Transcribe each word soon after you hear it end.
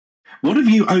What have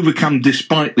you overcome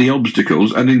despite the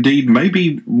obstacles, and indeed,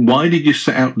 maybe why did you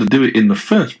set out to do it in the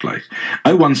first place?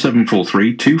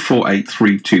 01743 248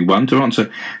 321. To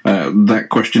answer that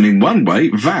question in one way,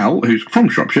 Val, who's from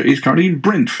Shropshire, is currently in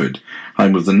Brentford,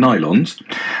 home of the nylons.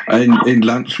 In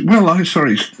Lance, well, I'm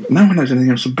sorry, no one knows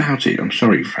anything else about it. I'm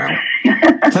sorry, Val.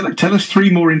 Tell us three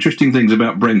more interesting things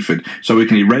about Brentford, so we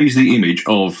can erase the image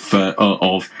of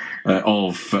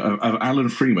Alan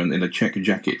Freeman in a check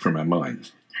jacket from our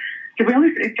minds. To be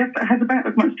honest, it just has about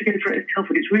as much to go for it as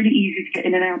Telford. It's really easy to get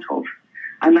in and out of,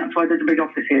 and that's why there's a big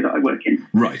office here that I work in.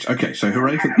 Right, okay, so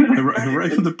hooray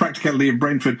for the practicality of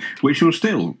Brentford, which will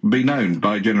still be known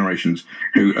by generations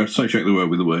who associate the word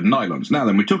with the word nylons. Now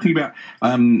then, we're talking about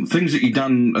things that you've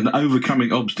done and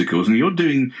overcoming obstacles, and you're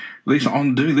doing this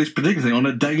particular thing on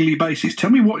a daily basis. Tell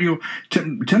me what you're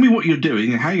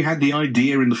doing and how you had the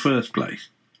idea in the first place.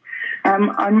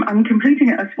 I'm completing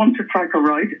it a sponsored cycle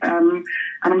ride, and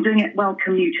I'm doing it while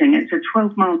commuting. It's a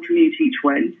 12-mile commute each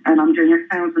way, and I'm doing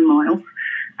 1,000 miles,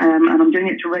 and I'm doing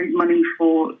it to raise money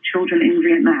for children in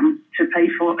Vietnam to pay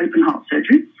for open heart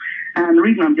surgery. And the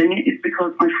reason I'm doing it is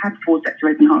because I've had 4 sets of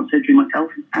open heart surgery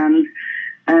myself, and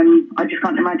I just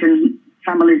can't imagine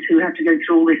families who have to go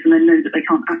through all this and then know that they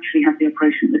can't actually have the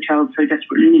operation that the child so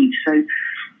desperately needs. So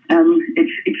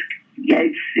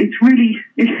it's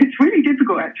really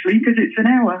difficult actually, because it's an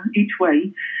hour each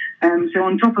way. So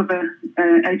on top of a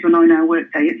 8 or 9 hour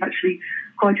work day, it's actually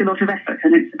quite a lot of effort,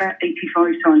 and it's about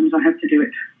 85 times I have to do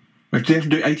it. You have to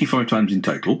do it 85 times in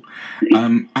total.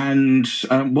 And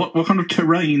what kind of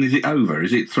terrain is it over?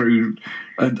 Is it through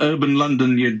urban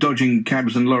London? You're dodging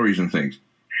cabs and lorries and things?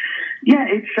 Yeah,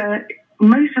 it's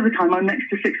most of the time I'm next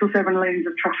to 6 or 7 lanes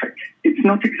of traffic. It's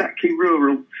not exactly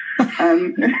rural.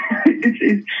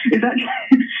 It's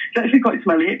actually quite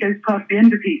smelly. It goes past the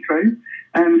end of Heathrow,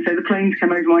 so the planes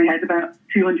come over my head, about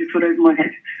 200 foot over my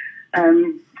head.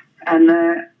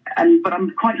 But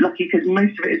I'm quite lucky because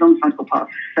most of it is on cycle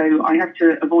paths, so I have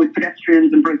to avoid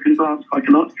pedestrians and broken glass quite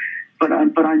a lot. But I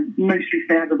mostly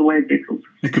stay out of the way of vehicles.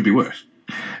 It could be worse.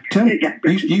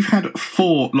 You've had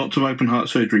 4 lots of open heart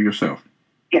surgery yourself.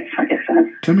 Yes, I guess I have.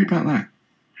 Tell me about that.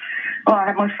 Well, I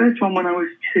had my first one when I was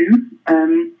 2,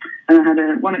 and I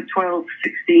had one at 12,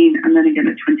 16, and then again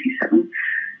at 27.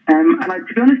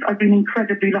 To be honest, I've been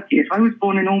incredibly lucky. If I was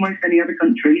born in almost any other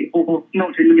country, or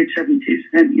not in the mid-70s,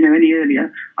 any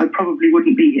earlier, I probably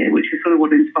wouldn't be here, which is sort of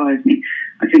what inspires me.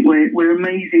 I think we're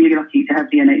amazingly lucky to have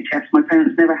the NHS. My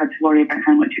parents never had to worry about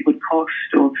how much it would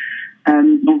cost, or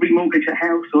remortgage a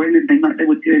house, or anything like they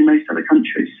would do in most other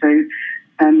countries. So,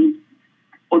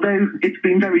 although it's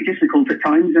been very difficult at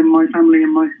times, and my family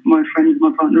and my friends and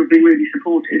my partner have been really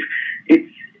supportive,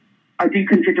 I do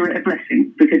consider it a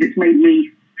blessing, because it's made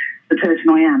me the person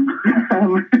I am.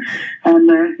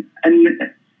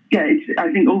 I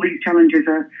think all these challenges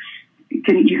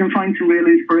you can find some real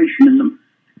inspiration in them.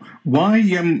 Why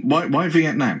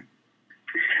Vietnam?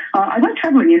 I went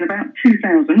travelling in about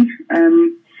 2000.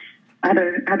 I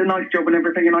had a nice job and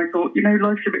everything, and I thought,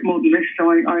 life's a bit more than this, so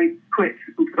I quit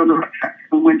and put on the rucksack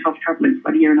and went off travelling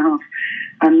for about 1.5 years.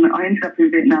 And I ended up in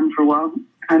Vietnam for a while,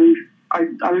 and I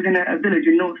was in a village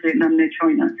in North Vietnam near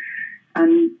China,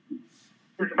 and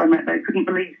if I met there, I couldn't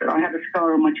believe that I had a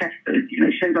scar on my chest that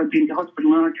showed I'd been to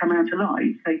hospital and I'd come out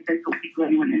alive. They thought people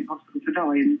only went in hospital to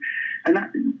die, and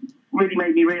that really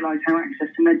made me realise how access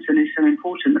to medicine is so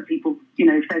important, that people,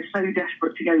 if they're so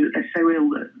desperate to go, that they're so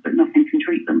ill that nothing can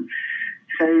treat them.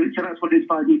 So that's what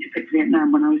inspired me to pick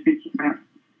Vietnam when I was thinking about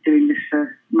doing this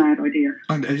mad idea.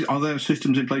 And are there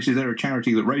systems in place? Is there a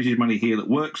charity that raises money here that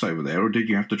works over there, or did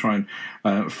you have to try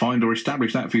and find or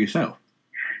establish that for yourself?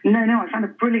 No, I found a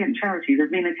brilliant charity, the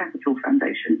Vina Capital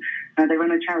Foundation. They run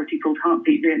a charity called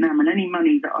Heartbeat Vietnam, and any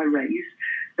money that I raise,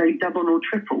 they double or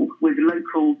triple with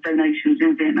local donations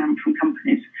in Vietnam from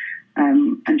companies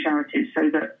and charities,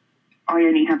 so that I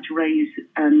only have to raise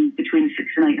between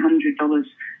 $600 and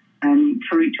 $800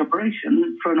 for each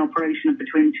operation, for an operation of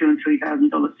between $2,000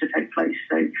 and $3,000 to take place.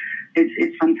 So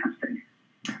it's fantastic.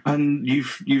 And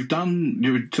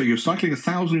you're cycling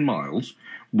 1,000 miles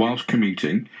whilst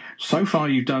commuting. So far,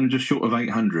 you've done just short of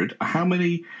 800. How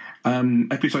many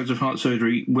episodes of heart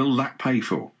surgery will that pay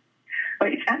for? Well,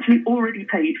 it's actually already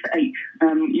paid for 8.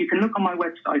 You can look on my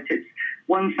website. It's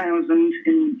 1,000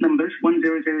 in numbers,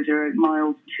 1000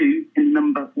 miles 2 in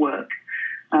number work.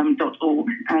 .org,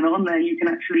 and on there you can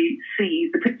actually see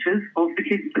the pictures of the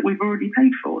kids that we've already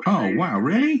paid for. Oh, so, wow,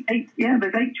 really? 8, yeah,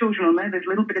 there's 8 children on there. There's a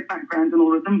little bit of background on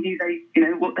all of them,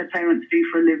 what their parents do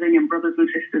for a living, and brothers and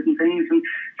sisters and things, and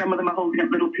some of them are holding up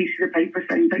little pieces of paper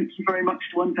saying thank you very much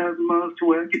to 1000 Miles to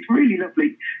Work. It's really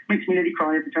lovely. Makes me nearly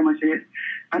cry every time I see it.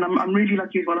 And I'm really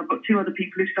lucky as well. I've got two other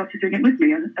people who started doing it with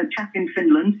me. A chap in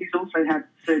Finland who's also had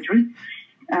surgery,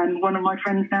 and one of my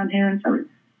friends down here in Surrey.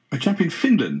 A chap in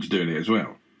Finland's doing it as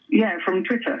well? Yeah, from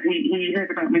Twitter. He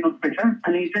heard about me on Twitter,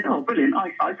 and he said, "Oh, brilliant!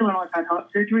 I cycle and I've had heart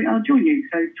surgery. I'll join you."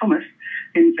 So Thomas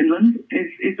in Finland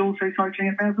is also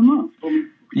cycling 1,000 miles for me.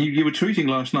 You were tweeting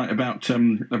last night about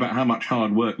how much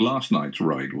hard work last night's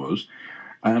ride was.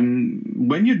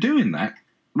 When you're doing that,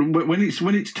 when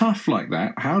it's tough like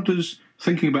that, how does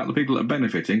thinking about the people that are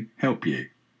benefiting help you?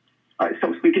 It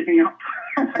stops me giving up.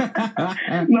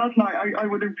 Last night I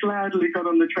would have gladly got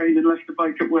on the train and left the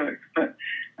bike at work, but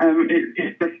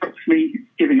it just stops me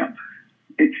giving up.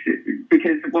 It's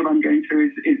because what I'm going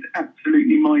through is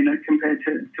absolutely minor compared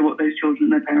to what those children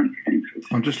and their parents are going through.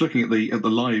 I'm just looking at the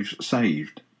lives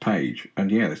saved page, and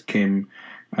yeah, there's Kim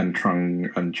and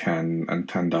Trung and Chan and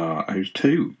Tandar, who's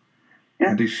 2,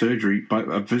 had his surgery by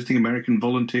a visiting American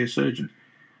volunteer surgeon.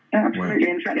 Yeah, absolutely.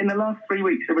 Wow. In fact, in the last 3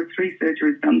 weeks, there were 3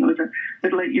 surgeries done. There was a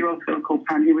little 8-year-old girl called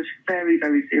Pam who was very,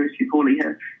 very seriously poorly.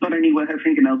 Not only were her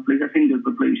fingernails blue, her fingers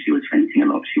were blue. She was fainting a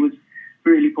lot. She was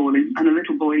really poorly. And a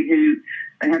little boy who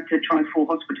they had to try 4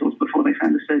 hospitals before they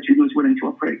found a surgeon who was willing to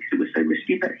operate because it was so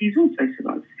risky, but he's also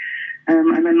survived.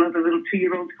 And then another little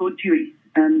 2-year-old called Dewey,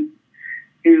 who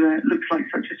looks like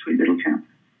such a sweet little chap.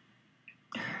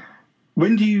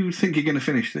 When do you think you're going to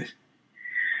finish this?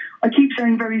 I keep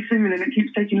saying very soon, and it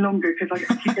keeps taking longer because I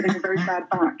keep getting a very bad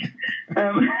back.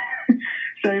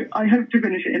 So I hope to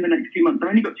finish it in the next few months. I've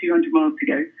only got 200 miles to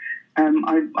go.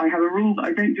 I have a rule that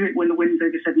I don't do it when the wind's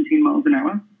over 17 miles an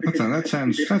hour. That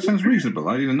sounds reasonable.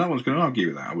 No one's going to argue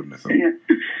with that, I wouldn't have thought. Yeah.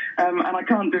 And I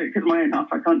can't do it because of my own health.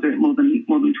 I can't do it more than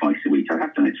twice a week. I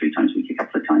have done it 3 times a week a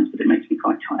couple of times, but it makes me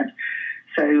quite tired.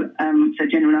 So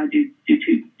generally I do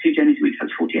two journeys a week, so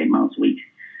that's 48 miles a week.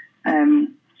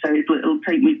 So it'll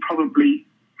take me probably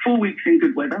 4 weeks in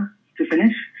good weather to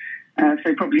finish.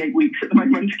 So probably 8 weeks at the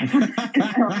moment.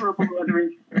 It's how horrible the weather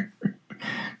is.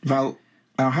 Val,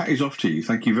 our hat is off to you.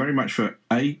 Thank you very much for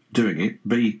A, doing it,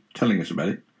 B, telling us about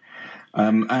it.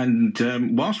 And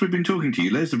whilst we've been talking to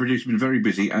you, Les, the producer, has been very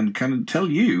busy and can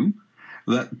tell you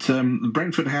that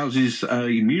Brentford houses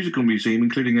a musical museum,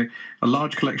 including a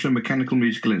large collection of mechanical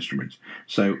musical instruments.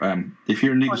 So if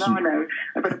you're in need of some... I know.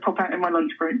 I better pop out in my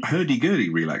lunch break. Hurdy-gurdy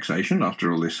relaxation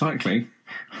after all this cycling,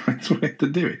 that's where to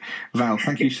do it. Val,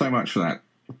 thank you so much for that.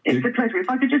 It's a pleasure. If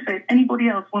I could just say, if anybody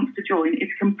else wants to join,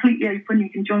 it's completely open. You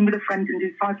can join with a friend and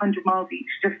do 500 miles each.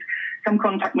 Just come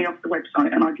contact me off the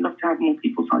website, and I'd love to have more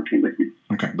people cycling with me.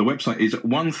 Okay, the website is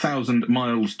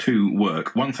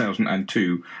 1000Miles2Work.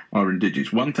 1002 are in digits.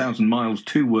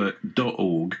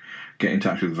 1000Miles2Work.org. Get in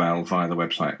touch with Val via the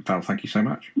website. Val, thank you so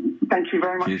much. Thank you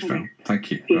very much. Cheers, Val.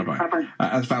 Thank you. Cheers. Bye-bye. Bye-bye.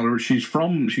 As Val, she's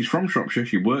from Shropshire.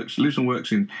 She lives and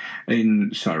works in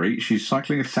Surrey. She's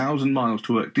cycling 1,000 miles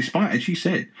to work, despite, as she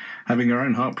said, having her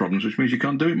own heart problems, which means you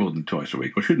can't do it more than twice a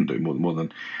week, or shouldn't do it more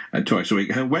than twice a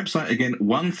week. Her website, again,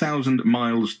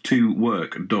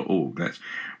 1000Miles2Work.org. That's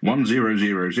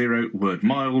 1000 word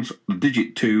miles, the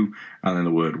digit 2, and then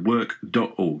the word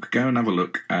work.org. Go and have a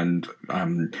look, and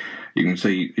you can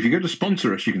see, if you go to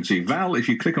sponsor us, you can see Val. If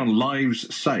you click on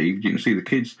lives saved, you can see the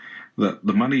kids, that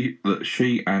the money that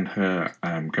she and her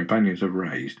companions have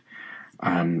raised,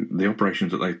 the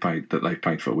operations that they've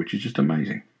paid for, which is just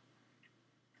amazing.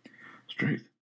 It's truth.